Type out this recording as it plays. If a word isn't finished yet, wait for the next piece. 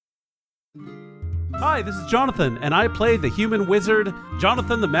Hi, this is Jonathan, and I play the human wizard,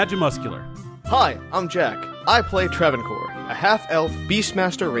 Jonathan the Magimuscular. Hi, I'm Jack. I play Travancore, a half-elf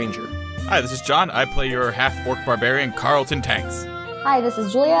Beastmaster Ranger. Hi, this is John. I play your half-orc barbarian, Carlton Tanks. Hi, this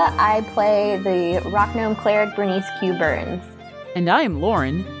is Julia. I play the rock gnome cleric, Bernice Q. Burns. And I am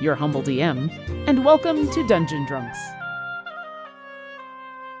Lauren, your humble DM, and welcome to Dungeon Drunks.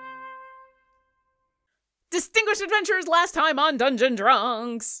 Distinguished adventurers, last time on Dungeon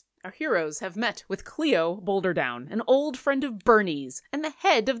Drunks! Our heroes have met with Cleo Boulderdown, an old friend of Bernie's, and the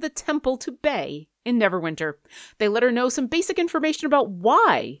head of the Temple to Bay in Neverwinter. They let her know some basic information about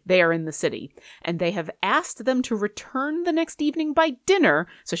why they are in the city, and they have asked them to return the next evening by dinner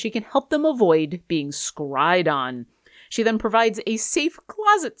so she can help them avoid being scryed on. She then provides a safe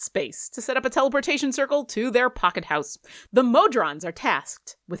closet space to set up a teleportation circle to their pocket house. The Modrons are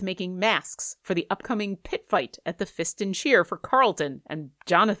tasked with making masks for the upcoming pit fight at the Fist and Cheer for Carlton and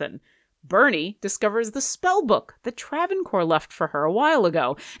Jonathan. Bernie discovers the spell book that Travancore left for her a while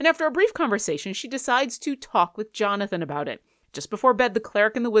ago, and after a brief conversation, she decides to talk with Jonathan about it. Just before bed, the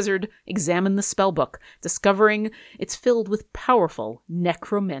cleric and the wizard examine the spell book, discovering it's filled with powerful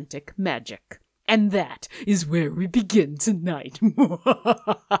necromantic magic. And that is where we begin tonight.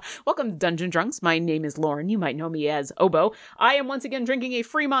 Welcome to Dungeon Drunks. My name is Lauren. You might know me as Obo. I am once again drinking a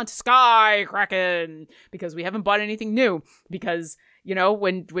Fremont Sky Kraken because we haven't bought anything new. Because, you know,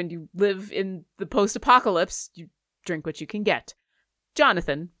 when you live in the post-apocalypse, you drink what you can get.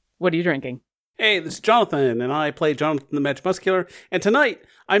 Jonathan, what are you drinking? Hey, this is Jonathan, and I play Jonathan the Magimuscular. And tonight,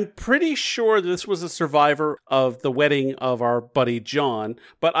 I'm pretty sure this was a survivor of the wedding of our buddy John,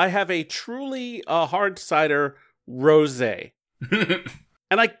 but I have a truly hard cider rosé.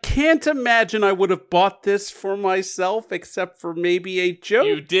 And I can't imagine I would have bought this for myself, except for maybe a joke.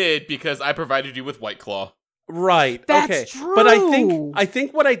 You did, because I provided you with White Claw. Right. That's okay. true. But I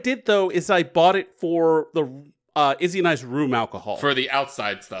think what I did, though, is I bought it for the Izzy and I's room alcohol. For the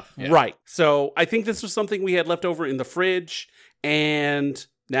outside stuff. Yeah. Right. So I think this was something we had left over in the fridge, and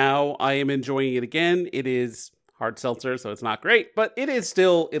now I am enjoying it again. It is hard seltzer, so it's not great, but it is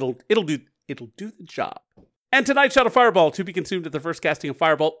still, it'll do the job. And tonight's shot of Fireball, to be consumed at the first casting of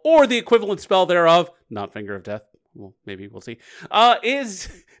Fireball, or the equivalent spell thereof, not Finger of Death, well, maybe we'll see, is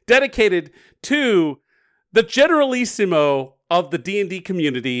dedicated to the Generalissimo of the D&D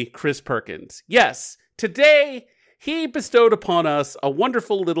community, Chris Perkins. Yes, today, he bestowed upon us a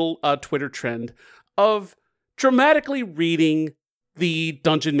wonderful little Twitter trend of dramatically reading the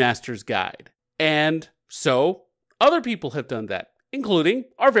Dungeon Master's Guide. And so, other people have done that, including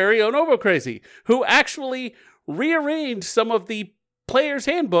our very own Obo Crazy, who actually rearranged some of the player's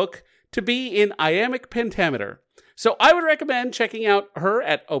handbook to be in iambic pentameter. So I would recommend checking out her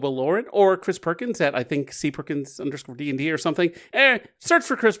at Obo Lauren or Chris Perkins at, I think, cperkins_D&D or something. Search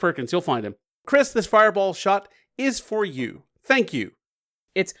for Chris Perkins, you'll find him. Chris, this Fireball shot is for you. Thank you.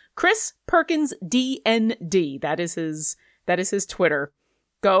 It's Chris Perkins DND. That is his Twitter.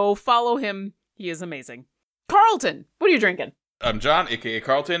 Go follow him. He is amazing. Carlton, what are you drinking? I'm John, aka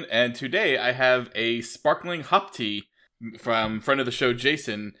Carlton, and today I have a sparkling hop tea from friend of the show,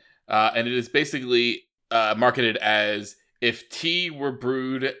 Jason, and it is basically marketed as if tea were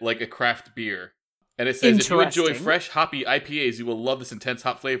brewed like a craft beer. And it says, if you enjoy fresh, hoppy IPAs, you will love this intense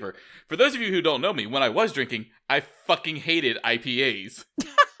hop flavor. For those of you who don't know me, when I was drinking, I fucking hated IPAs.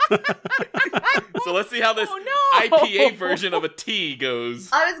 So let's see how this IPA version of a tea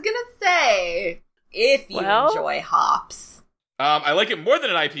goes. I was gonna say, if you enjoy hops. I like it more than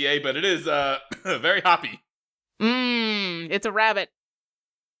an IPA, but it is very hoppy. It's a rabbit.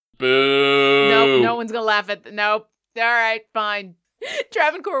 Boo. Nope, no one's gonna laugh at nope. All right, fine.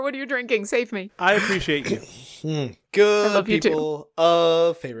 Travancore, what are you drinking? Save me. I appreciate you. Good people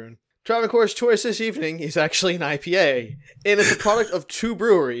of Faerun. Travancore's choice this evening is actually an IPA, and it's a product of two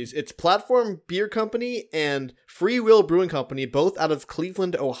breweries. It's Platform Beer Company and Free Will Brewing Company, both out of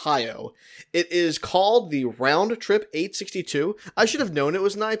Cleveland, Ohio. It is called the Round Trip 862. I should have known it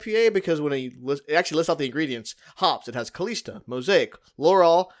was an IPA because when it actually lists out the ingredients, hops, it has Calista, Mosaic,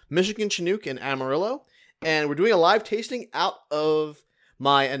 Laurel, Michigan Chinook, and Amarillo. And we're doing a live tasting out of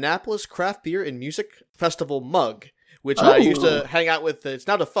my Annapolis Craft Beer and Music Festival mug, which I used to hang out with. It's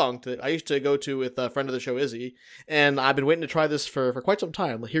now defunct. I used to go to with a friend of the show, Izzy, and I've been waiting to try this for quite some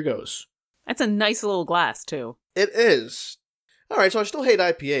time. Here goes. That's a nice little glass, too. It is. All right, so I still hate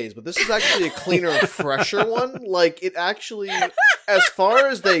IPAs, but this is actually a cleaner, fresher one. Like, it actually, as far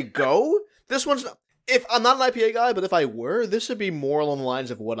as they go, this one's... If I'm not an IPA guy, but if I were, this would be more along the lines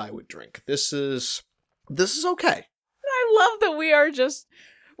of what I would drink. This is okay. I love that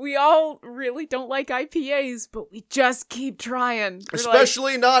we all really don't like IPAs, but we just keep trying.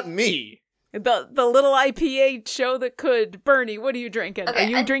 Especially not me. The little IPA show that could. Bernie, what are you drinking? Okay,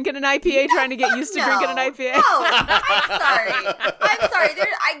 are you drinking an IPA, trying to get used to drinking an IPA? No, I'm sorry.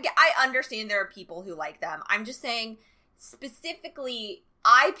 I understand there are people who like them. I'm just saying, specifically,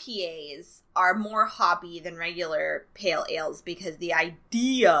 IPAs are more hoppy than regular pale ales because the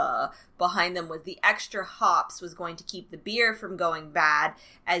idea behind them was the extra hops was going to keep the beer from going bad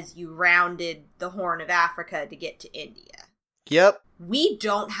as you rounded the Horn of Africa to get to India. Yep. We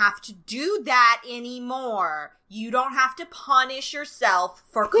don't have to do that anymore. You don't have to punish yourself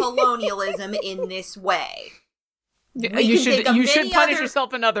for colonialism in this way. You should punish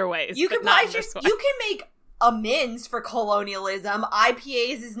yourself in other ways. You can punish yourself. You can make amends for colonialism.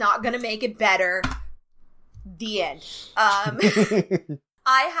 IPAs is not going to make it better. The end.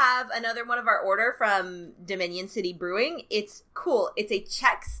 I have another one of our order from Dominion City Brewing. It's cool. It's a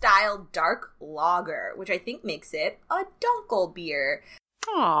Czech-style dark lager, which I think makes it a Dunkel beer.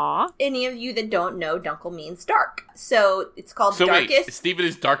 Aww. Any of you that don't know, Dunkel means dark. So it's called Darkest. Wait, Steven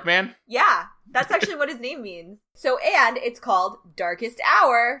is Darkman? Yeah, that's actually what his name means. And it's called Darkest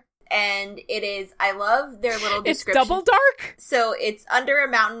Hour. And it is, I love their little description. It's double dark? So it's under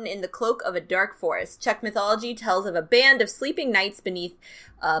a mountain in the cloak of a dark forest. Czech mythology tells of a band of sleeping knights beneath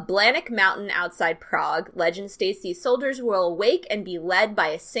Blanik Mountain outside Prague. Legend states these soldiers will awake and be led by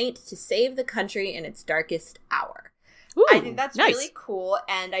a saint to save the country in its darkest hour. Ooh, I think that's nice. really cool,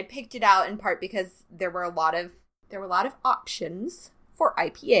 and I picked it out in part because there were a lot of options for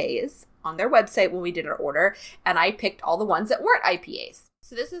IPAs on their website when we did our order, and I picked all the ones that weren't IPAs.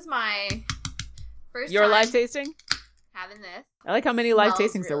 So this is my first Your time live tasting? having this. I like how many live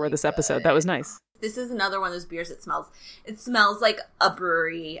Smells tastings there were really this episode. good. That was nice. This is another one of those beers that smells like a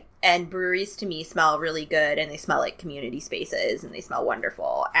brewery, and breweries to me smell really good, and they smell like community spaces, and they smell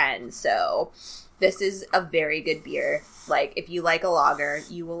wonderful. And so this is a very good beer. Like, if you like a lager,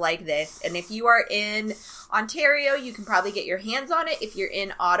 you will like this. And if you are in Ontario, you can probably get your hands on it. If you're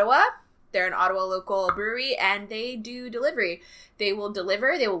in Ottawa, they're an Ottawa local brewery, and they do delivery. They will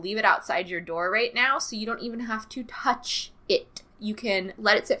deliver. They will leave it outside your door right now, so you don't even have to touch it. You can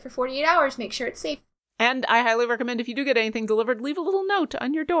let it sit for 48 hours, make sure it's safe. And I highly recommend if you do get anything delivered, leave a little note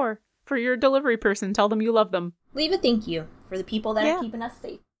on your door for your delivery person. Tell them you love them. Leave a thank you for the people that are keeping us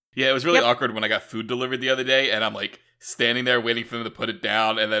safe. Yeah, it was really awkward when I got food delivered the other day, and I'm like standing there waiting for them to put it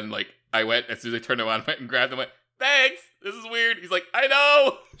down, and then like I went, as soon as I turned around, went and grabbed them, went, thanks, this is weird. He's like, I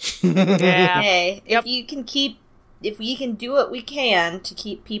know. Yeah. Hey, if we can do what we can to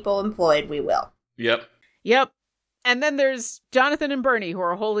keep people employed, we will. Yep. And then there's Jonathan and Bernie, who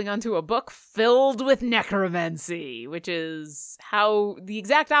are holding onto a book filled with necromancy, which is how the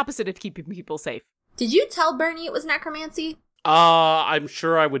exact opposite of keeping people safe. Did you tell Bernie it was necromancy? I'm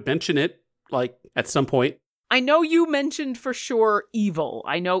sure I would mention it, like, at some point. I know you mentioned for sure evil.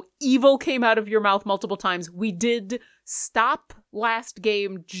 I know evil came out of your mouth multiple times. We did stop last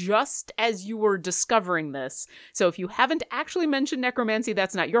game just as you were discovering this. So if you haven't actually mentioned necromancy,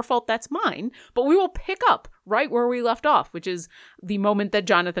 that's not your fault, that's mine. But we will pick up right where we left off, which is the moment that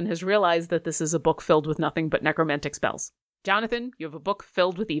Jonathan has realized that this is a book filled with nothing but necromantic spells. Jonathan, you have a book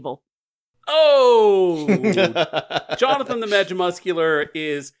filled with evil. Oh! Jonathan the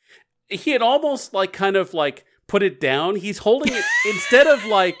Magimuscular he had almost kind of put it down. He's holding it instead of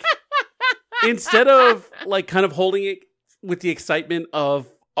kind of holding it with the excitement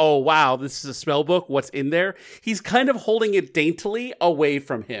of, oh wow, this is a spell book, what's in there? He's kind of holding it daintily away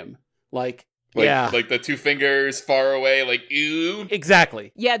from him. Like the two fingers far away, ew.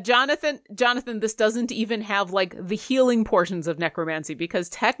 Exactly. Yeah, Jonathan, this doesn't even have the healing portions of necromancy, because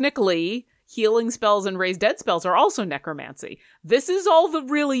technically healing spells and raise dead spells are also necromancy. This is all the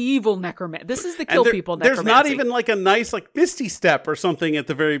really evil necromancy. This is the kill people necromancy. There's not even a nice Misty Step or something at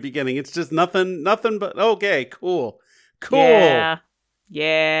the very beginning. It's just nothing but, okay, cool. Yeah.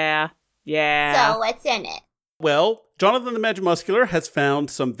 So what's in it? Well, Jonathan the Magimuscular has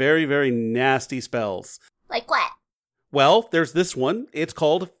found some very, very nasty spells. Like what? Well, there's this one. It's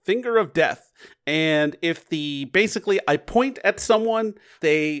called Finger of Death. And I point at someone,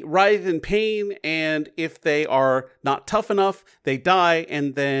 they writhe in pain, and if they are not tough enough, they die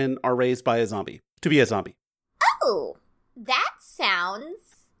and then are raised by to be a zombie. Oh, that sounds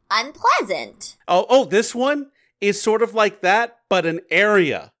unpleasant. Oh, this one is sort of like that, but an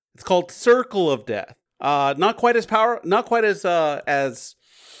area. It's called Circle of Death. Not quite as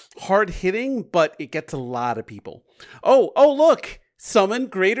hard hitting, but it gets a lot of people. Oh, look! Summon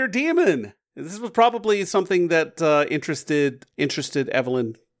Greater Demon! This was probably something that interested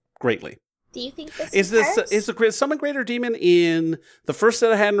Evelyn greatly. Do you think this is the Summon Greater Demon in the first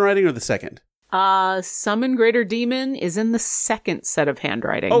set of handwriting or the second? Summon Greater Demon is in the second set of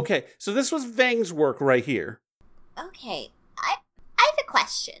handwriting. Okay, so this was Vang's work right here. Okay, I have a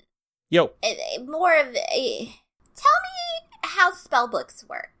question. Yo. More of a... Tell me how spellbooks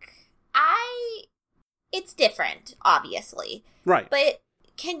work. It's different, obviously. Right. But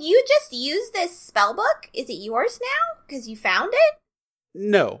can you just use this spellbook? Is it yours now? Because you found it?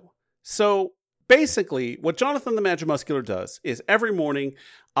 No. So basically, what Jonathan the Magimuscular does is every morning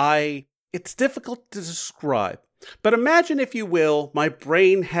it's difficult to describe, but imagine, if you will, my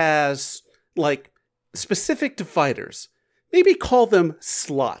brain has, like, specific dividers. Maybe call them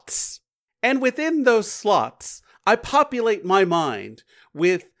slots. And within those slots, I populate my mind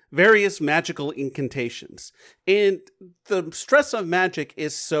with various magical incantations. And the stress of magic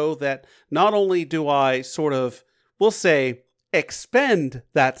is so that not only do I sort of, we'll say, expend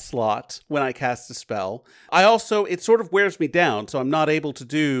that slot when I cast a spell, it sort of wears me down, so I'm not able to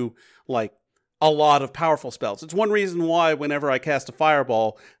do, like, a lot of powerful spells. It's one reason why whenever I cast a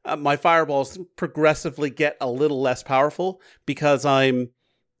fireball, my fireballs progressively get a little less powerful, because I'm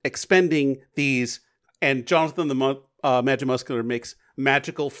expending these, and Jonathan the Magimuscular makes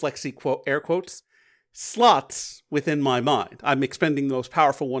magical flexi air quotes, slots within my mind. I'm expending those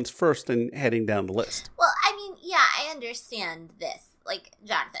powerful ones first and heading down the list. Well, I mean, yeah, I understand this. Like,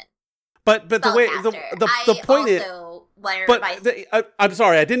 Jonathan. But the way the point is, I'm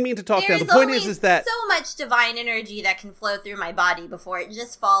sorry, I didn't mean to talk down. The point is that so much divine energy that can flow through my body before it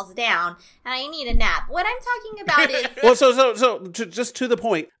just falls down, and I need a nap. What I'm talking about is well, just to the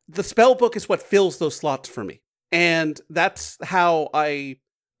point, the spell book is what fills those slots for me, and that's how I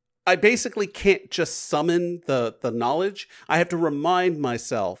basically can't just summon the knowledge. I have to remind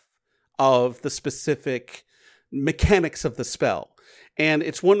myself of the specific mechanics of the spell. And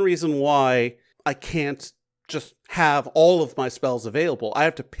it's one reason why I can't just have all of my spells available. I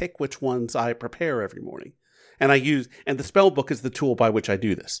have to pick which ones I prepare every morning. And the spell book is the tool by which I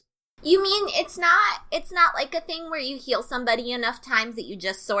do this. You mean it's not like a thing where you heal somebody enough times that you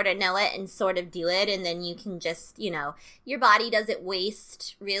just sort of know it and sort of do it, and then you can just, your body doesn't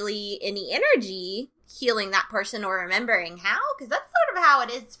waste really any energy healing that person or remembering how? Because that's sort of how it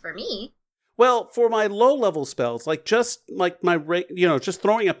is for me. Well, for my low-level spells, just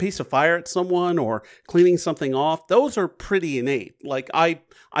throwing a piece of fire at someone or cleaning something off, those are pretty innate. Like, I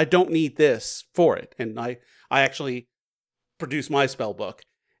don't need this for it, and I actually produce my spell book.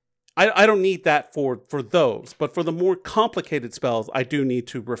 I don't need that for those, but for the more complicated spells, I do need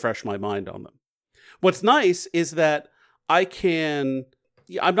to refresh my mind on them. What's nice is that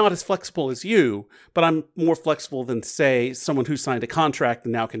I'm not as flexible as you, but I'm more flexible than, say, someone who signed a contract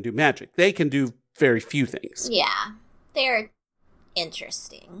and now can do magic. They can do very few things. Yeah, they're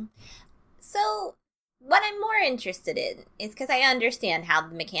interesting. So, what I'm more interested in is because I understand how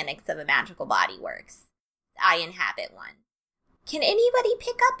the mechanics of a magical body works. I inhabit one. Can anybody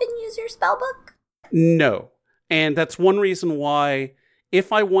pick up and use your spellbook? No. And that's one reason why,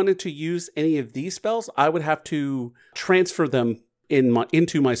 if I wanted to use any of these spells, I would have to transfer them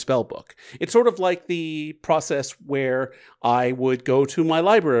into my spell book. It's sort of like the process where I would go to my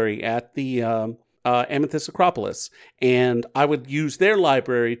library at the Amethyst Acropolis, and I would use their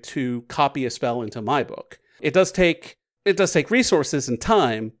library to copy a spell into my book. It does take resources and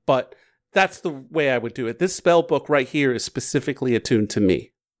time, but that's the way I would do it. This spell book right here is specifically attuned to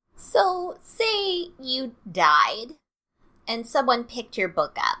me. So, say you died, and someone picked your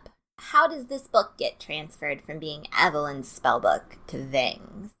book up. How does this book get transferred from being Evelyn's spellbook to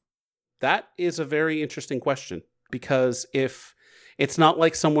Vang's? That is a very interesting question, because if it's not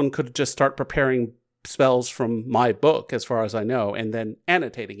like someone could just start preparing spells from my book, as far as I know, and then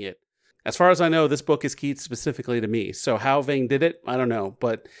annotating it. As far as I know, this book is keyed specifically to me. So how Vang did it, I don't know,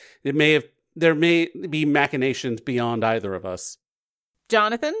 but there may be machinations beyond either of us.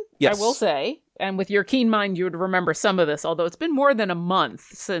 Jonathan, yes. I will say, and with your keen mind, you would remember some of this, although it's been more than a month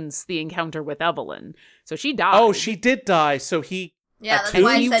since the encounter with Evelyn. So she died. Oh, she did die, so he that's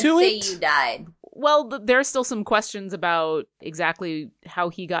why I said say it? You died. Well, there's still some questions about exactly how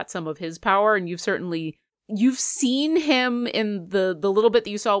he got some of his power, and you've seen him in the little bit that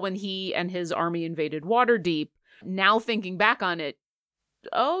you saw when he and his army invaded Waterdeep. Now thinking back on it,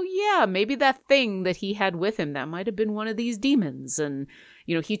 oh yeah, maybe that thing that he had with him, that might have been one of these demons. And,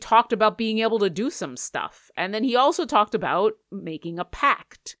 he talked about being able to do some stuff. And then he also talked about making a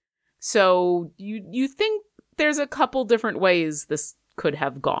pact. So you think there's a couple different ways this could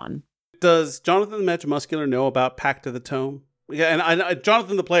have gone. Does Jonathan the Magimuscular know about Pact of the Tome? Yeah, and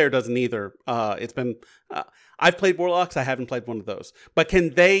Jonathan the player doesn't either. It's been I've played Warlocks. I haven't played one of those. But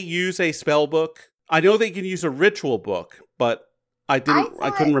can they use a spell book? I know they can use a ritual book, but I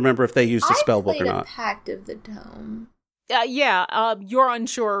couldn't remember if they used a spell book or not. Pact of the Tome. You're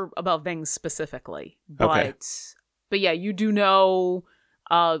unsure about Veng specifically, but Okay. but yeah, you do know.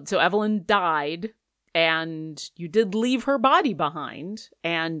 So Evelyn died, and you did leave her body behind,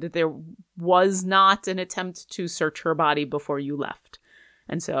 and there was not an attempt to search her body before you left,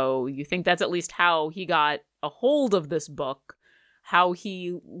 and so you think that's at least how he got a hold of this book, how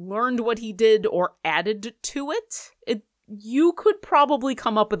he learned what he did or added to it. You could probably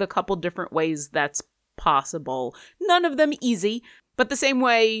come up with a couple different ways that's possible. None of them easy, but the same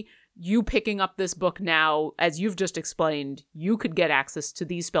way you picking up this book now, as you've just explained, you could get access to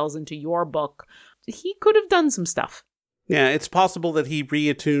these spells into your book. He could have done some stuff. Yeah, it's possible that he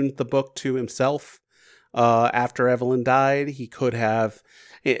reattuned the book to himself after Evelyn died. He could have...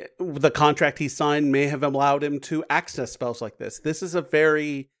 the contract he signed may have allowed him to access spells like this. This is a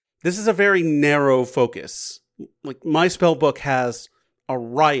very narrow focus. Like, my spell book has a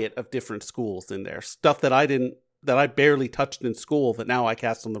riot of different schools in there. Stuff that I barely touched in school that now I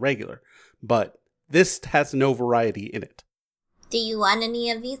cast on the regular. But this has no variety in it. Do you want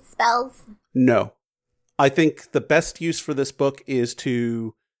any of these spells? No. I think the best use for this book is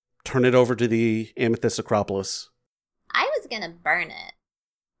to turn it over to the Amethyst Acropolis. I was gonna burn it.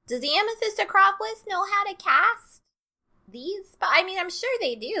 Does the Amethyst Acropolis know how to cast these? I mean, I'm sure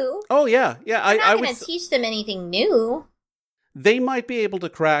they do. Oh, yeah. Yeah, I'm not going to teach them anything new. They might be able to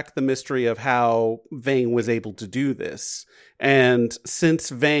crack the mystery of how Veng was able to do this. And since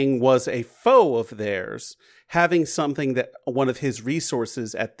Veng was a foe of theirs, having something that one of his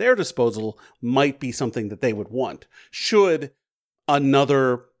resources at their disposal might be something that they would want. Should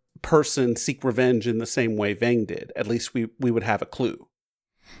another person seek revenge in the same way Veng did, at least we would have a clue.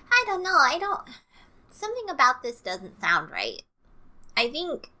 I don't know. Something about this doesn't sound right. I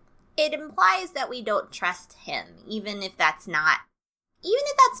think it implies that we don't trust him, even if that's not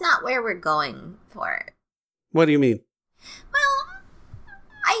where we're going for it. What do you mean? Well,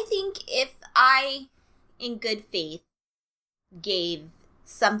 I think if I, in good faith, gave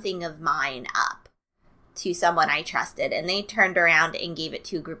something of mine up to someone I trusted, and they turned around and gave it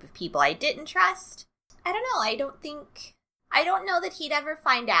to a group of people I didn't trust, I don't know. I don't know that he'd ever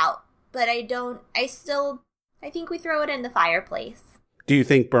find out, but I think we throw it in the fireplace. Do you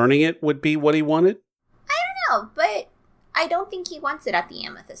think burning it would be what he wanted? I don't know, but I don't think he wants it at the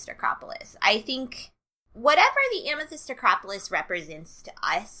Amethyst Acropolis. I think whatever the Amethyst Acropolis represents to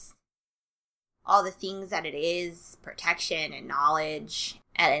us, all the things that it is, protection and knowledge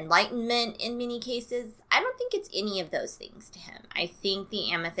and enlightenment in many cases, I don't think it's any of those things to him. I think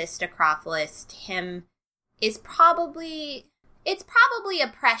the Amethyst Acropolis to him is probably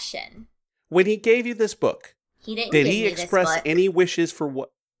oppression. When he gave you this book, Did he express any wishes for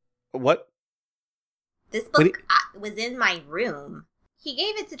what? This book was in my room. He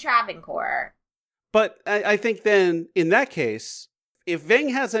gave it to Travancore. But I think then, in that case, if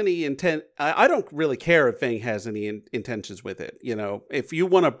Veng has any intent, I don't really care if Veng has any intentions with it. You know, if you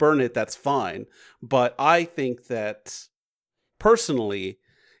want to burn it, that's fine. But I think that, personally,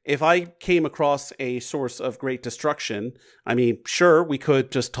 if I came across a source of great destruction, I mean, sure, we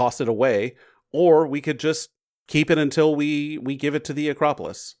could just toss it away, or we could just keep it until we give it to the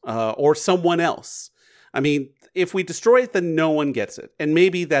Acropolis, or someone else. I mean, if we destroy it, then no one gets it. And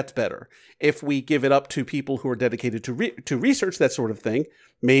maybe that's better. If we give it up to people who are dedicated to research that sort of thing,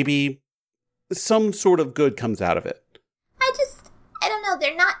 maybe some sort of good comes out of it. I don't know,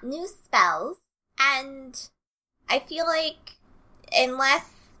 they're not new spells. And I feel like unless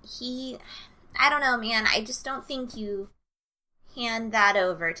I don't know, man, I just don't think you hand that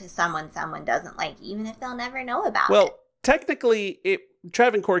over to someone doesn't like, even if they'll never know about it. Well, technically,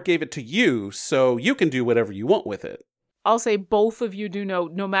 Travancore gave it to you, so you can do whatever you want with it. I'll say both of you do know,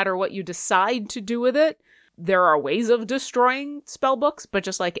 no matter what you decide to do with it, there are ways of destroying spell books, but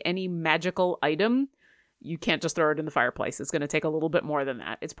just like any magical item, you can't just throw it in the fireplace. It's going to take a little bit more than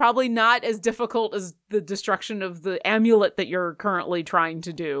that. It's probably not as difficult as the destruction of the amulet that you're currently trying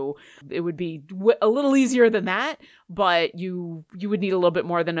to do. It would be a little easier than that, but you would need a little bit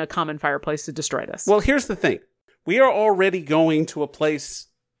more than a common fireplace to destroy this. Well, here's the thing. We are already going to a place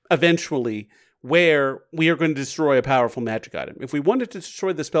eventually where we are going to destroy a powerful magic item. If we wanted to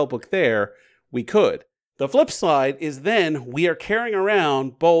destroy the spellbook there, we could. The flip side is then we are carrying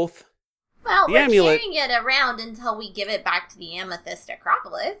around both the amulet. Carrying it around until we give it back to the Amethyst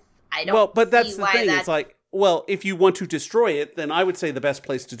Acropolis. I don't Well, but that's see the why thing. that's... It's like, well, if you want to destroy it, then I would say the best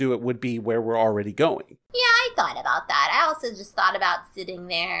place to do it would be where we're already going. Yeah, I thought about that. I also just thought about sitting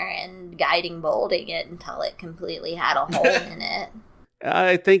there and guiding bolting it until it completely had a hole in it.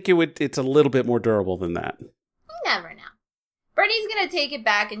 I think it's a little bit more durable than that. You never know. Bernie's gonna take it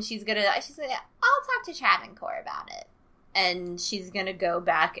back, and she's gonna, I'll talk to Travancore about it. And she's gonna go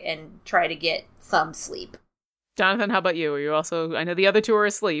back and try to get some sleep. Jonathan, how about you? Are you also, I know the other two are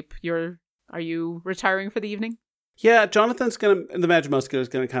asleep. Are you retiring for the evening? Yeah, Jonathan's the Magic Musketeer is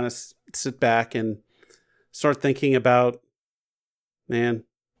gonna kind of sit back and start thinking about, man,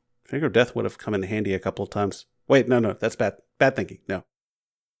 Finger of Death would have come in handy a couple of times. Wait, no, that's bad thinking. No.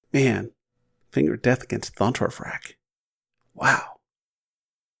 Man, Finger of Death against Thontorfrak. Wow.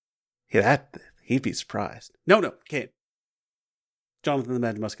 Yeah, he'd be surprised. No, can't. Jonathan the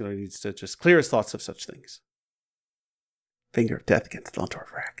Magic Musketeer needs to just clear his thoughts of such things. Finger of Death against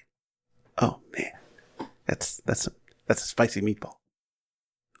Thontorfrak. Oh man, that's a spicy meatball.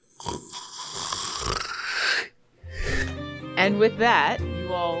 And with that,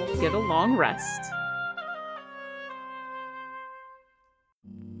 you all get a long rest.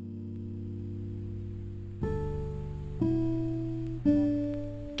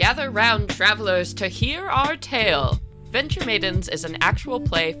 Gather round, travelers, to hear our tale. Venture Maidens is an actual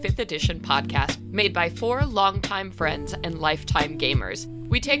play 5th edition podcast made by 4 longtime friends and lifetime gamers.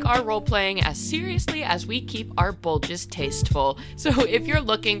 We take our role-playing as seriously as we keep our bulges tasteful. So if you're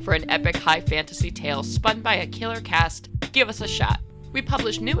looking for an epic high fantasy tale spun by a killer cast, give us a shot. We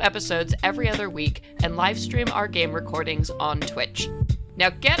publish new episodes every other week and live stream our game recordings on Twitch.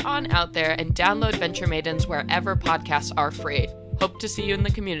 Now get on out there and download Venture Maidens wherever podcasts are free. Hope to see you in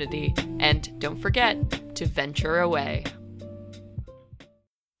the community, and don't forget to venture away.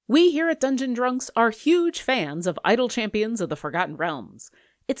 We here at Dungeon Drunks are huge fans of Idle Champions of the Forgotten Realms.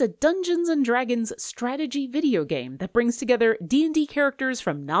 It's a Dungeons & Dragons strategy video game that brings together D&D characters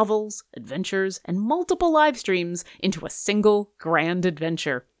from novels, adventures, and multiple live streams into a single grand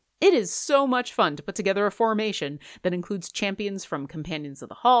adventure. It is so much fun to put together a formation that includes champions from Companions of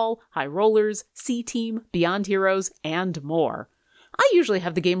the Hall, High Rollers, C-Team, Beyond Heroes, and more. I usually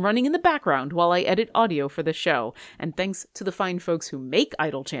have the game running in the background while I edit audio for the show, and thanks to the fine folks who make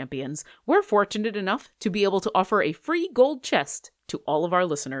Idle Champions, we're fortunate enough to be able to offer a free gold chest to all of our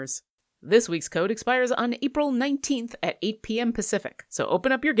listeners. This week's code expires on April 19th at 8 p.m. Pacific, so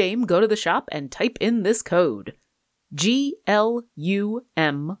open up your game, go to the shop, and type in this code.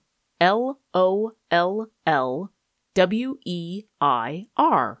 GLUMLOLLWEIR.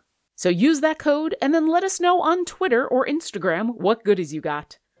 So use that code and then let us know on Twitter or Instagram what goodies you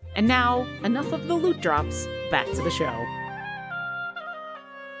got. And now, enough of the loot drops, back to the show.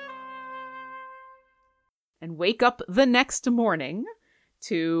 And wake up the next morning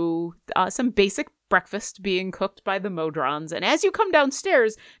to some basic breakfast being cooked by the Modrons. And as you come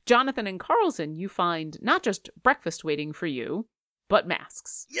downstairs, Jonathan and Carlton, you find not just breakfast waiting for you, but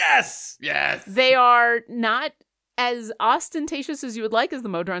masks. Yes! Yes! They are not as ostentatious as you would like, as the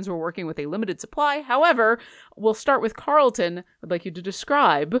Modrons were working with a limited supply. However, we'll start with Carlton. I'd like you to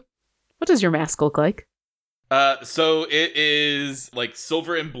describe, what does your mask look like? So it is like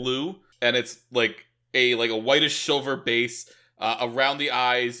silver and blue, and it's like a whitish silver base. Around the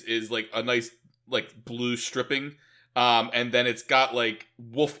eyes is like a nice like blue stripping, and then it's got like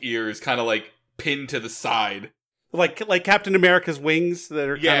wolf ears kind of like pinned to the side, like Captain America's wings that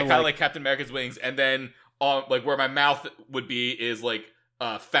are kind of like Captain America's wings, and then on like where my mouth would be is like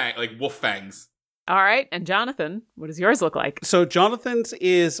wolf fangs. All right, and Jonathan, what does yours look like? So Jonathan's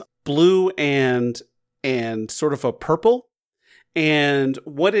is blue and sort of a purple. And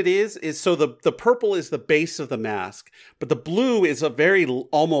what it is so the purple is the base of the mask, but the blue is a very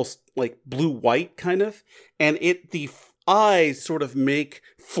almost like blue-white kind of, and the eyes sort of make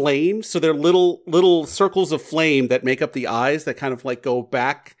flames. So they're little circles of flame that make up the eyes that kind of like go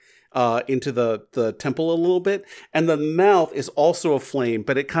back into the temple a little bit. And the mouth is also a flame,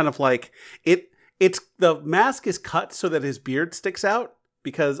 but it kind of like it's the mask is cut so that his beard sticks out,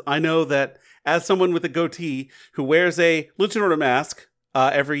 because I know that as someone with a goatee who wears a luchador mask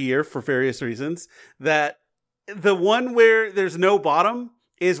every year for various reasons, that the one where there's no bottom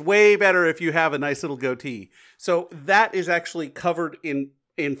is way better if you have a nice little goatee. So that is actually covered in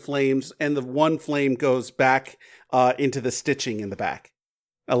flames, and the one flame goes back into the stitching in the back.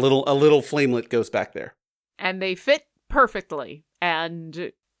 A little flamelet goes back there. And they fit perfectly.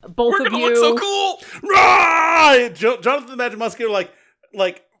 And both We're of gonna you look so cool! Rah! Jonathan the Magic Musketeer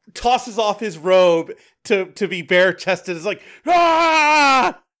like tosses off his robe to be bare chested. It's like,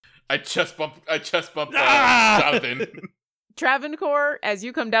 ah! I chest bump Jonathan. Travancore, as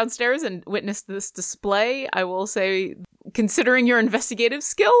you come downstairs and witness this display, I will say, considering your investigative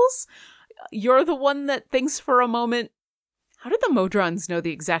skills, you're the one that thinks for a moment, how did the Modrons know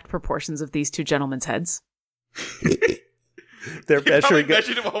the exact proportions of these two gentlemen's heads? They're You probably measuring it.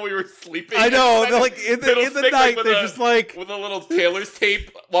 measured it while we were sleeping. I know. They're like in the Fiddlestick, night. with They're a- just like, with a little tailor's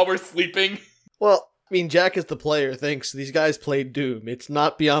tape while we're sleeping. Well, I mean, Jack as the player thinks these guys played Doom. It's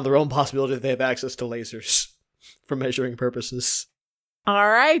not beyond their own possibility that they have access to lasers for measuring purposes. All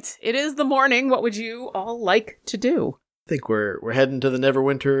right. It is the morning. What would you all like to do? I think we're heading to the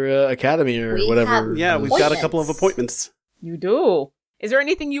Neverwinter Academy or We whatever. have- yeah, we've got a couple of appointments. You do. Is there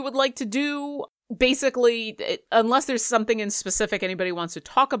anything you would like to do? Basically, unless there's something in specific anybody wants to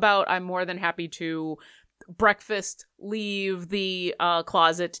talk about, I'm more than happy to breakfast, leave the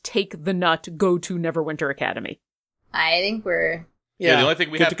closet, take the nut, go to Neverwinter Academy. I think we're Yeah, the only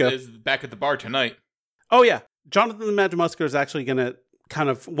thing we good have to go. is back at the bar tonight. Oh yeah, Jonathan the Magic Musketeer is actually going to kind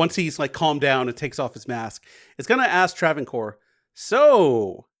of, once he's like calmed down and takes off his mask, is going to ask Travancore,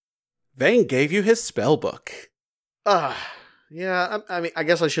 so Vang gave you his spell book. Yeah, I mean, I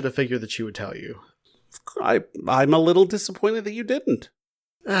guess I should have figured that she would tell you. I'm a little disappointed that you didn't.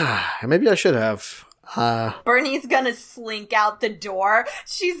 Maybe I should have. Bernie's gonna slink out the door.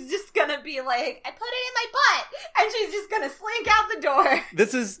 She's just gonna be like, I put it in my butt, and she's just gonna slink out the door.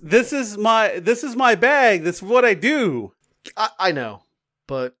 This is my bag. This is what I do. I know,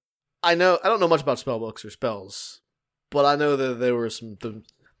 but I don't know much about spell books or spells, but I know that there were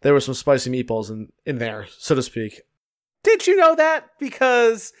some spicy meatballs in there, so to speak. Did you know that?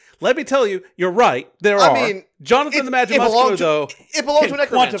 Because let me tell you, you're right. There are. I mean, Jonathan the Magic Musketeer, though, it belonged to can a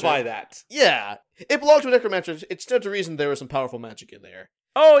necromancer. quantify that. Yeah, it belonged to a necromancer. It stood to reason there was some powerful magic in there.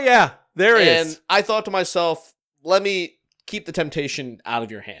 Oh yeah, there And is. I thought to myself, let me keep the temptation out of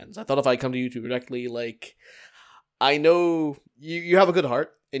your hands. I thought if I come to you directly, like, I know you have a good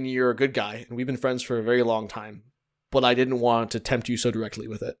heart and you're a good guy, and we've been friends for a very long time, but I didn't want to tempt you so directly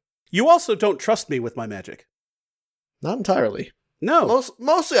with it. You also don't trust me with my magic. Not entirely. No.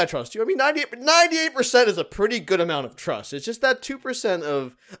 Mostly I trust you. I mean, 98% is a pretty good amount of trust. It's just that 2%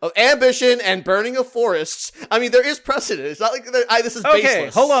 of ambition and burning of forests. I mean, there is precedent. It's not like this is Okay,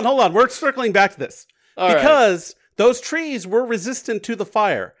 baseless. hold on. We're circling back to this. All right. Because those trees were resistant to the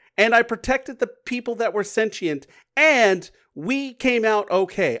fire, and I protected the people that were sentient, and we came out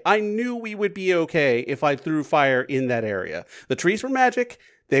okay. I knew we would be okay if I threw fire in that area. The trees were magic.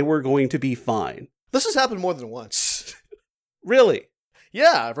 They were going to be fine. This has happened more than once. Really?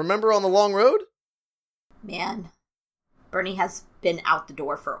 Yeah, remember on the long road? Man, Bernie has been out the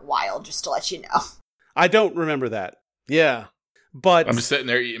door for a while, just to let you know. I don't remember that. Yeah. But I'm just sitting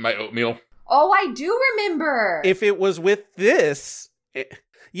there eating my oatmeal. Oh, I do remember. if it was with this,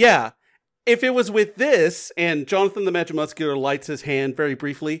 yeah, if it was with this, and Jonathan the Magic Musketeer lights his hand very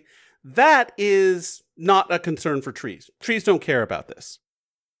briefly, that is not a concern for trees. Trees don't care about this.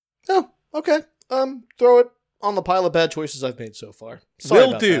 Oh, okay. Throw it on the pile of bad choices I've made so far. Sorry Will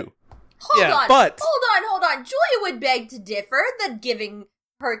about do. that. Hold yeah, on, but- hold on. Julia would beg to differ that giving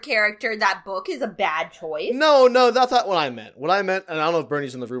her character that book is a bad choice. No, that's not what I meant. What I meant, and I don't know if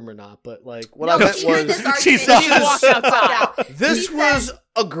Bernie's in the room or not, but like what I No, meant hear this was argument. She's not. She walked outside. this She was said-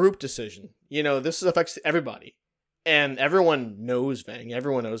 a group decision. You know, this affects everybody. And everyone knows Vang.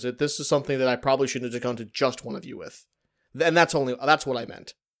 Everyone knows it. This is something that I probably shouldn't have gone to just one of you with. And that's what I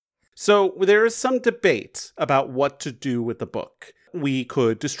meant. So there is some debate about what to do with the book. We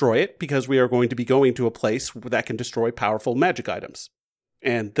could destroy it because we are going to be going to a place that can destroy powerful magic items.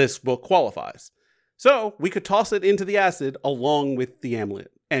 And this book qualifies. So we could toss it into the acid along with the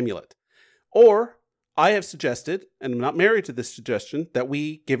amulet. Or I have suggested, and I'm not married to this suggestion, that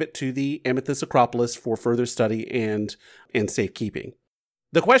we give it to the Amethyst Acropolis for further study and safekeeping.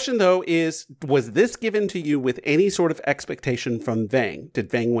 The question, though, is, was this given to you with any sort of expectation from Vang? Did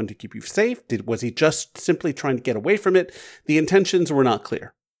Vang want to keep you safe? Was he just simply trying to get away from it? The intentions were not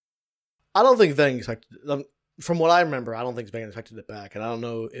clear. I don't think Vang expected. From what I remember, I don't think Vang expected it back. And I don't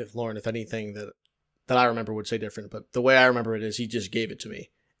know if Lauren, if anything that I remember would say different. But the way I remember it is he just gave it to me.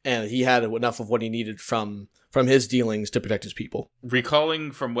 And he had enough of what he needed from his dealings to protect his people.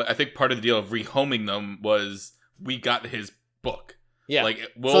 Recalling from what I think part of the deal of rehoming them was we got his book. Yeah. Like, So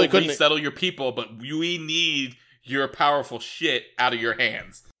we'll he couldn't- resettle your people, but we need your powerful shit out of your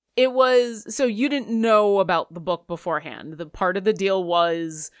hands. It was, so you didn't know about the book beforehand. The part of the deal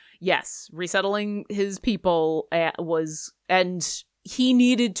was, yes, resettling his people was, and he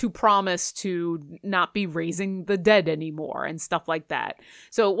needed to promise to not be raising the dead anymore and stuff like that.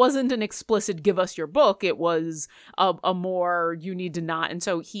 So it wasn't an explicit give us your book. It was a more you need to not. And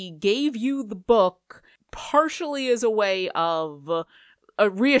so he gave you the book partially as a way of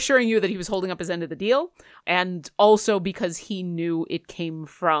reassuring you that he was holding up his end of the deal, and also because he knew it came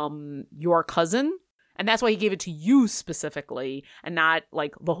from your cousin. And that's why he gave it to you specifically and not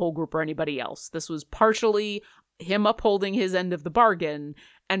like the whole group or anybody else. This was partially him upholding his end of the bargain,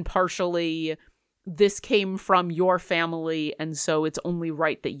 and partially this came from your family, and so it's only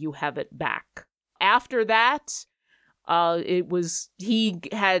right that you have it back. After that, he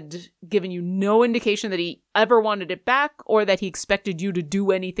had given you no indication that he ever wanted it back or that he expected you to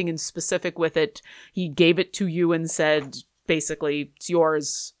do anything in specific with it. He gave it to you and said, basically, it's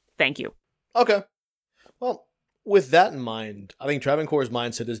yours. Thank you. Okay. Well, with that in mind, I think Travancore's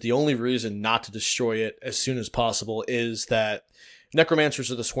mindset is the only reason not to destroy it as soon as possible is that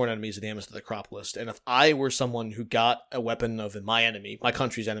necromancers are the sworn enemies of the Amherst of the Acropolis, and if I were someone who got a weapon of my enemy, my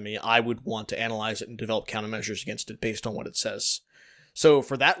country's enemy, I would want to analyze it and develop countermeasures against it based on what it says. So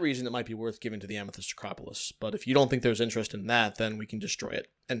for that reason, it might be worth giving to the Amethyst Acropolis. But if you don't think there's interest in that, then we can destroy it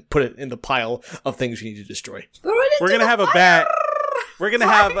and put it in the pile of things we need to destroy. We're going to have a bat. We're going to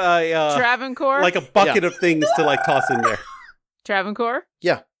have a... Travancore? like a bucket of things to like toss in there. Travancore?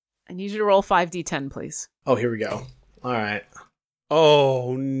 Yeah. I need you to roll 5d10, please. Oh, here we go. All right.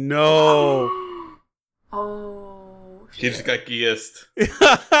 Oh, no. Oh. He just got geased.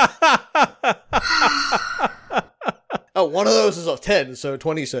 Oh, one of those is a 10, so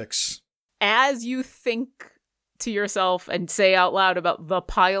 26. As you think to yourself and say out loud about the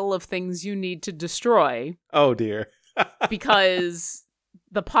pile of things you need to destroy, Oh, dear. because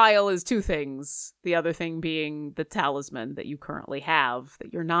the pile is two things, the other thing being the talisman that you currently have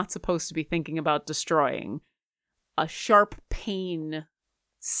that you're not supposed to be thinking about destroying. A sharp pain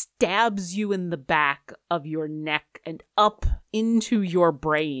stabs you in the back of your neck and up into your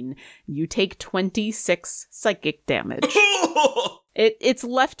brain. You take 26 psychic damage. It's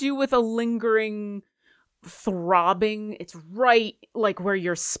left you with a lingering throbbing. It's right like where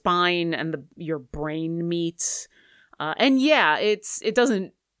your spine and your brain meet. And yeah, it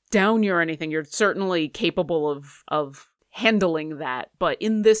doesn't down you or anything. You're certainly capable of handling that. But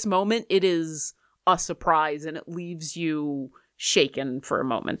in this moment, it is a surprise, and it leaves you shaken for a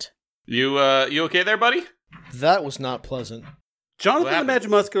moment. You okay there, buddy? That was not pleasant. Jonathan the happened?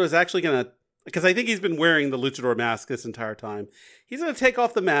 Magic Muscular is actually going to, because I think he's been wearing the luchador mask this entire time, he's going to take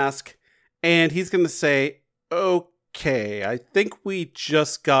off the mask, and he's going to say, okay, I think we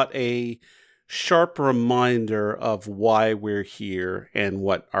just got a sharp reminder of why we're here and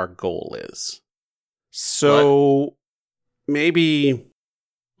what our goal is. So maybe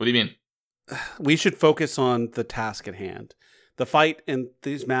What do you mean? we should focus on the task at hand. The fight, and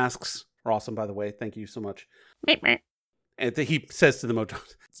these masks are awesome, by the way. Thank you so much. And he says to the Moton,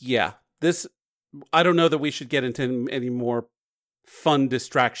 yeah, this, I don't know that we should get into any more fun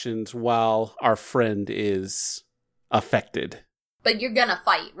distractions while our friend is affected. But you're gonna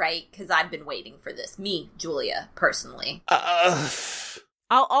fight, right? Because I've been waiting for this. Me, Julia, personally.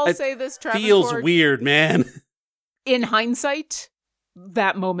 I'll It say this, Travancore. feels weird, man. In hindsight,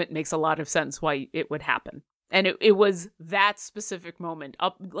 that moment makes a lot of sense why it would happen. And it was that specific moment.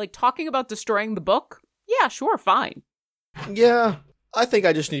 Like, talking about destroying the book? Yeah, sure, fine. Yeah, I think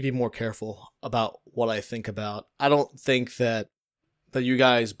I just need to be more careful about what I think about. I don't think that you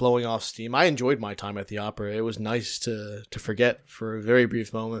guys blowing off steam. I enjoyed my time at the opera. It was nice to forget for a very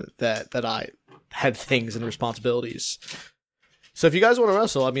brief moment that I had things and responsibilities. So if you guys want to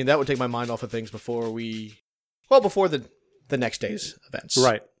wrestle, I mean, that would take my mind off of things before the next day's events.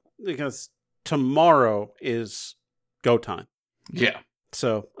 Right. Because tomorrow is go time. Yeah.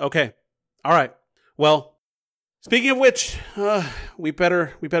 So, okay. All right. Well, speaking of which, we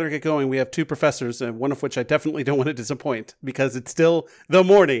better get going. We have two professors, and one of which I definitely don't want to disappoint because it's still the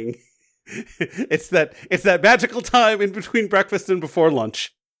morning. It's that magical time in between breakfast and before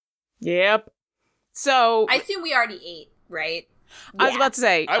lunch. Yep. So, I assume we already ate, right? I was about to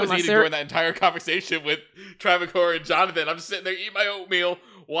say, I was unless eating during that entire conversation with Travancore and Jonathan. I'm just sitting there eating my oatmeal,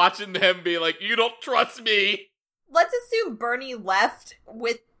 watching them be like, you don't trust me. Let's assume Bernie left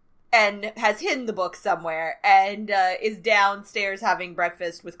and has hidden the book somewhere and is downstairs having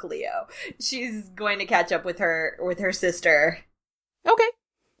breakfast with Cleo. She's going to catch up with her sister. Okay.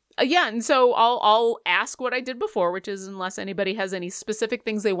 Yeah, and so I'll ask what I did before, which is unless anybody has any specific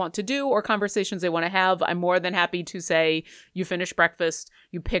things they want to do or conversations they want to have, I'm more than happy to say you finish breakfast,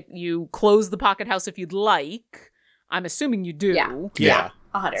 you close the pocket house if you'd like. I'm assuming you do. Yeah.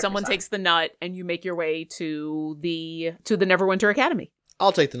 100%. Someone takes the nut and you make your way to the Neverwinter Academy.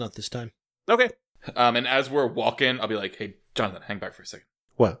 I'll take the nut this time. Okay. And as we're walking, I'll be like, hey, Jonathan, hang back for a second.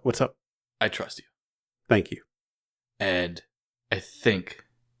 What? What's up? I trust you. Thank you. And I think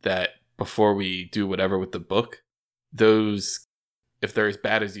that before we do whatever with the book, those, if they're as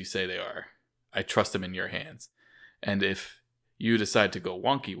bad as you say they are, I trust them in your hands. And if you decide to go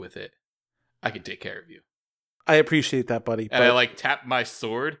wonky with it, I can take care of you. I appreciate that, buddy. And I tap my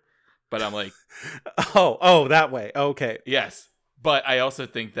sword but I'm like, Oh, that way. Okay. yes. But I also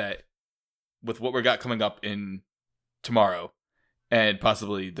think that with what we got coming up in tomorrow and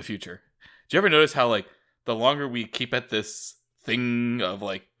possibly the future, do you ever notice how like the longer we keep at this thing of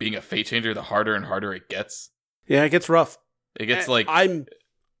like being a fate changer, the harder and harder it gets? Yeah, it gets rough. It gets like I am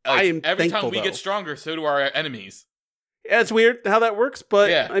every thankful, time we though. get stronger, so do our enemies. Yeah, it's weird how that works,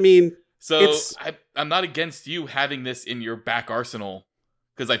 but Yeah. I mean, So I'm not against you having this in your back arsenal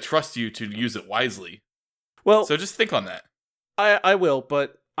because I trust you to use it wisely. well, So just think on that. I will,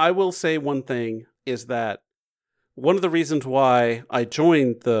 but I will say one thing is that one of the reasons why I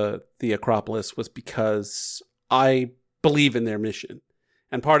joined the Acropolis was because I believe in their mission.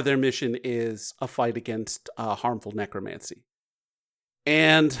 And part of their mission is a fight against harmful necromancy.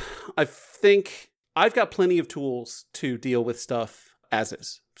 And I think I've got plenty of tools to deal with stuff as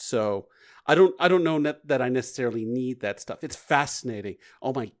is. So I don't know that I necessarily need that stuff. It's fascinating.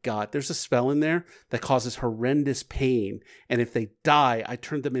 Oh my God, there's a spell in there that causes horrendous pain. And if they die, I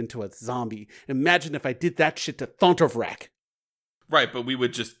turn them into a zombie. Imagine if I did that shit to Thontovrak. Right, but we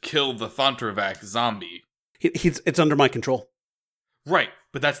would just kill the Thontorvac zombie. It's under my control. Right,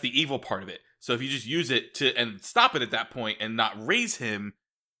 but that's the evil part of it. So if you just use it to and stop it at that point and not raise him,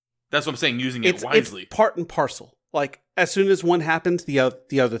 that's what I'm saying, using it wisely. It's part and parcel. Like, as soon as one happens, the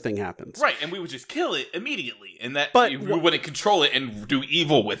other thing happens. Right, and we would just kill it immediately, and that But we wouldn't control it and do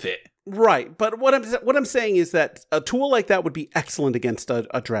evil with it. Right, but what I'm saying is that a tool like that would be excellent against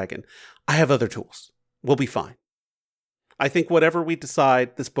a dragon. I have other tools. We'll be fine. I think whatever we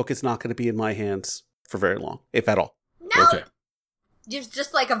decide, this book is not going to be in my hands for very long, if at all. No! Okay. There's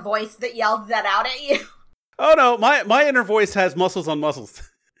just like a voice that yells that out at you. Oh no, my inner voice has muscles on muscles.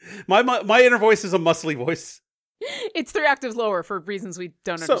 My inner voice is a muscly voice. It's 3 octaves lower for reasons we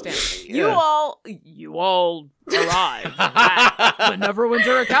don't So, understand. yeah. You all arrived at the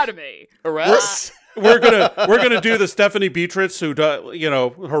Neverwinter Academy. Arrest? We're gonna do the Stephanie Beatrice who does,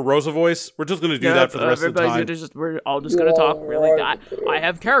 her Rosa voice. We're just gonna do that for the rest of the time. We're all just gonna talk really that. I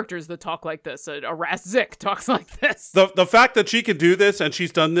have characters that talk like this. Aras Zik talks like this. The fact that she can do this and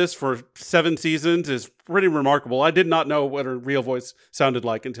she's done this for 7 seasons is pretty remarkable. I did not know what her real voice sounded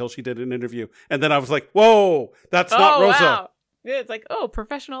like until she did an interview, and then I was like, "Whoa, that's not Rosa." Wow. Yeah, it's like,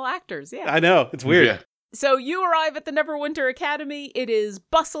 professional actors. Yeah. I know, it's weird. Yeah. So you arrive at the Neverwinter Academy. It is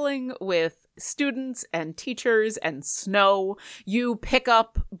bustling with students and teachers and snow. You pick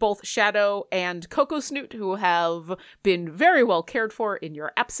up both Shadow and Coco Snoot, who have been very well cared for in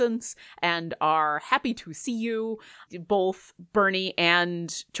your absence and are happy to see you. Both Bernie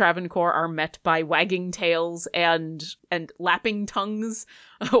and Travancore are met by wagging tails and lapping tongues,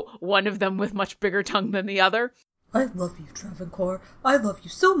 one of them with much bigger tongue than the other. I love you, Travancore. I love you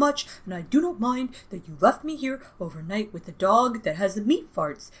so much, and I do not mind that you left me here overnight with a dog that has the meat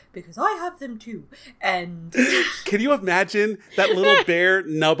farts, because I have them too. And Can you imagine that little bare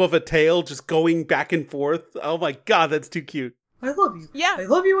nub of a tail just going back and forth? Oh my God, that's too cute. I love you. Yeah. I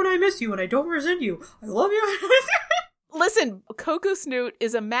love you when I miss you, and I don't resent you. I love you when I miss you. Listen, Coco Snoot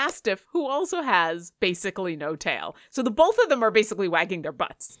is a mastiff who also has basically no tail. So the both of them are basically wagging their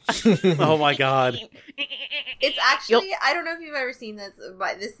butts. Oh my God. It's actually, I don't know if you've ever seen this,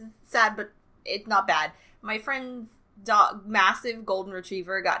 but this is sad, but it's not bad. My friend's dog, massive golden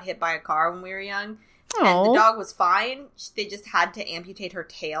retriever, got hit by a car when we were young. And the Aw. dog was fine. They just had to amputate her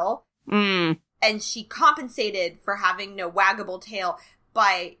tail. Mm. And she compensated for having no waggable tail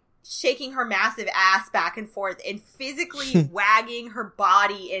by shaking her massive ass back and forth and physically wagging her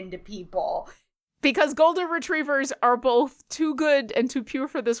body into people. Because golden retrievers are both too good and too pure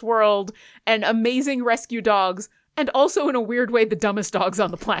for this world and amazing rescue dogs, and also in a weird way the dummest dogs on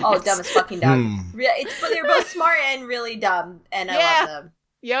the planet. Oh, dumbest fucking dog. But they're both smart and really dumb, and I love them.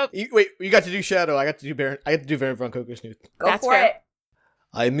 Yep. You got to do Shadow. I got to do Baron von Coco Snoot. Go That's for fair. it.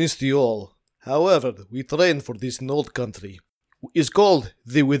 I missed you all. However, we trained for this old country. It's called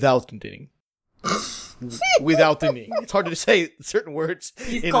the Withoutening. Withoutening. It's hard to say certain words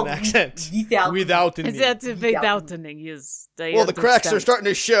He's in called an accent. Withoutening. Withoutening. That's a big outening. Yes. Well, the cracks are starting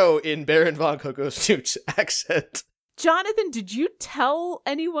to show in Baron von Coco Snoot's accent. Jonathan, did you tell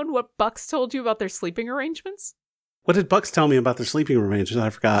anyone what Bucks told you about their sleeping arrangements? What did Bucks tell me about their sleeping arrangements? I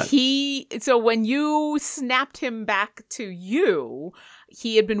forgot. So when you snapped him back to you,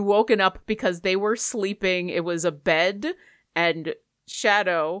 he had been woken up because they were sleeping. It was a bed and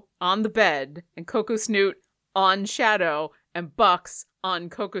Shadow on the bed and Coco Snoot on Shadow and Bucks on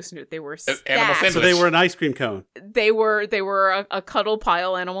Coco Snoot. They were Animal stacked. sandwich. So they were an ice cream cone. They were a cuddle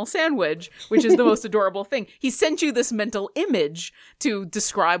pile animal sandwich, which is the most adorable thing. He sent you this mental image to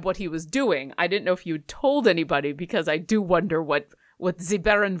describe what he was doing. I didn't know if you told anybody because I do wonder what what the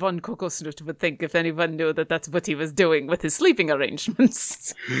Baron von Kokosnut would think if anyone knew that that's what he was doing with his sleeping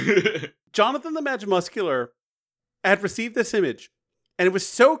arrangements. Jonathan the Magimuscular had received this image, and it was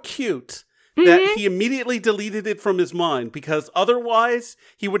so cute that he immediately deleted it from his mind because otherwise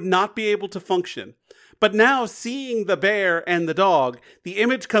he would not be able to function. But now, seeing the bear and the dog, the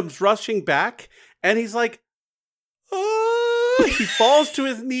image comes rushing back, and he's like, oh! He falls to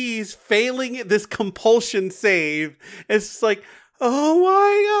his knees, failing this compulsion save. It's just like, oh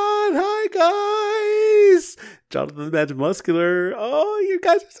my god, hi guys! Jonathan the Magimuscular, oh, you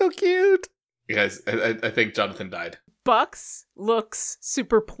guys are so cute. You guys, I think Jonathan died. Bucks looks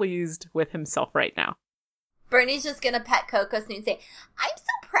super pleased with himself right now. Bernie's just gonna pet Coco Snoot and say, I'm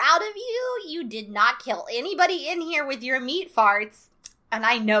so proud of you. You did not kill anybody in here with your meat farts. And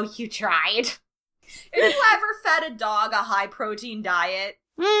I know you tried. If you ever fed a dog a high-protein diet,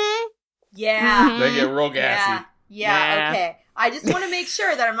 yeah. They get real gassy. Yeah, okay. I just want to make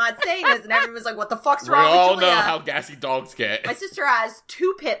sure that I'm not saying this and everyone's like, what the fuck's We wrong all with Julia? know how gassy dogs get. My sister has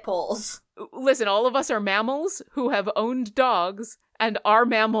 2 pit bulls. Listen, all of us are mammals who have owned dogs and are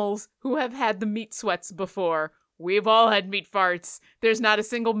mammals who have had the meat sweats before. We've all had meat farts. There's not a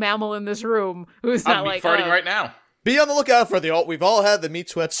single mammal in this room who's not I'm like, farting right now. Be on the lookout for we've all had the meat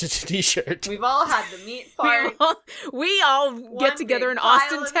sweats t-shirt. We've all had the meat fart. We all get together big in pile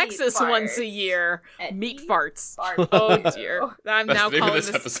Austin, of meat Texas once a farts. year. And Meat meat farts. fart. Oh dear. I'm That's now the name of calling this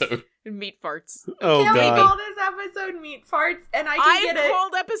this episode. meat farts. Oh Can we god. call this episode meat farts? And I can get I've it.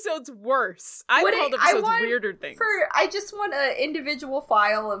 called episodes worse. I've What called I episodes want weirder things. I just want an individual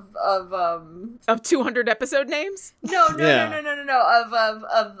file Of 200 episode names? no Yeah.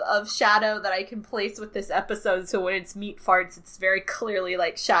 of Shadow that I can place with this episode, so when it's meat farts, it's very clearly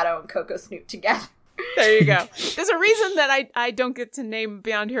like Shadow and Coco Snoot together. There you go. There's a reason that I don't get to name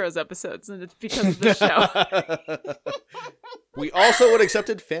Beyond Heroes episodes, and it's because of this show. We also would have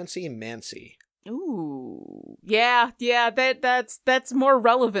accepted Fancy Mancy. Ooh. Yeah, that's more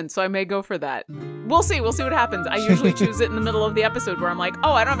relevant, so I may go for that. We'll see what happens. I usually choose it in the middle of the episode where I'm like,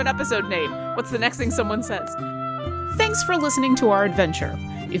 oh, I don't have an episode name. What's the next thing someone says? Thanks for listening to our adventure.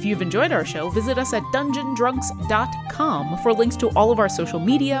 If you've enjoyed our show, visit us at dungeondrunks.com for links to all of our social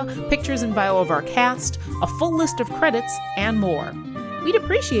media, pictures and bio of our cast, a full list of credits, and more. We'd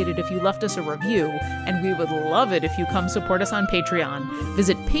appreciate it if you left us a review, and we would love it if you come support us on Patreon.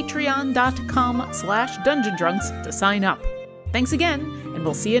 Visit patreon.com/dungeondrunks to sign up. Thanks again, and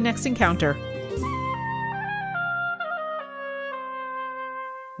we'll see you next encounter.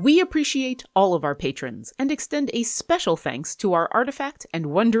 We appreciate all of our patrons and extend a special thanks to our Artifact and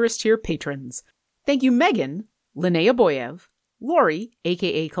Wondrous tier patrons. Thank you Megan, Linnea Boyev, Lori,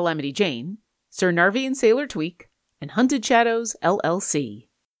 aka Calamity Jane, Sir Narvi and Sailor Tweak, and Hunted Shadows, LLC.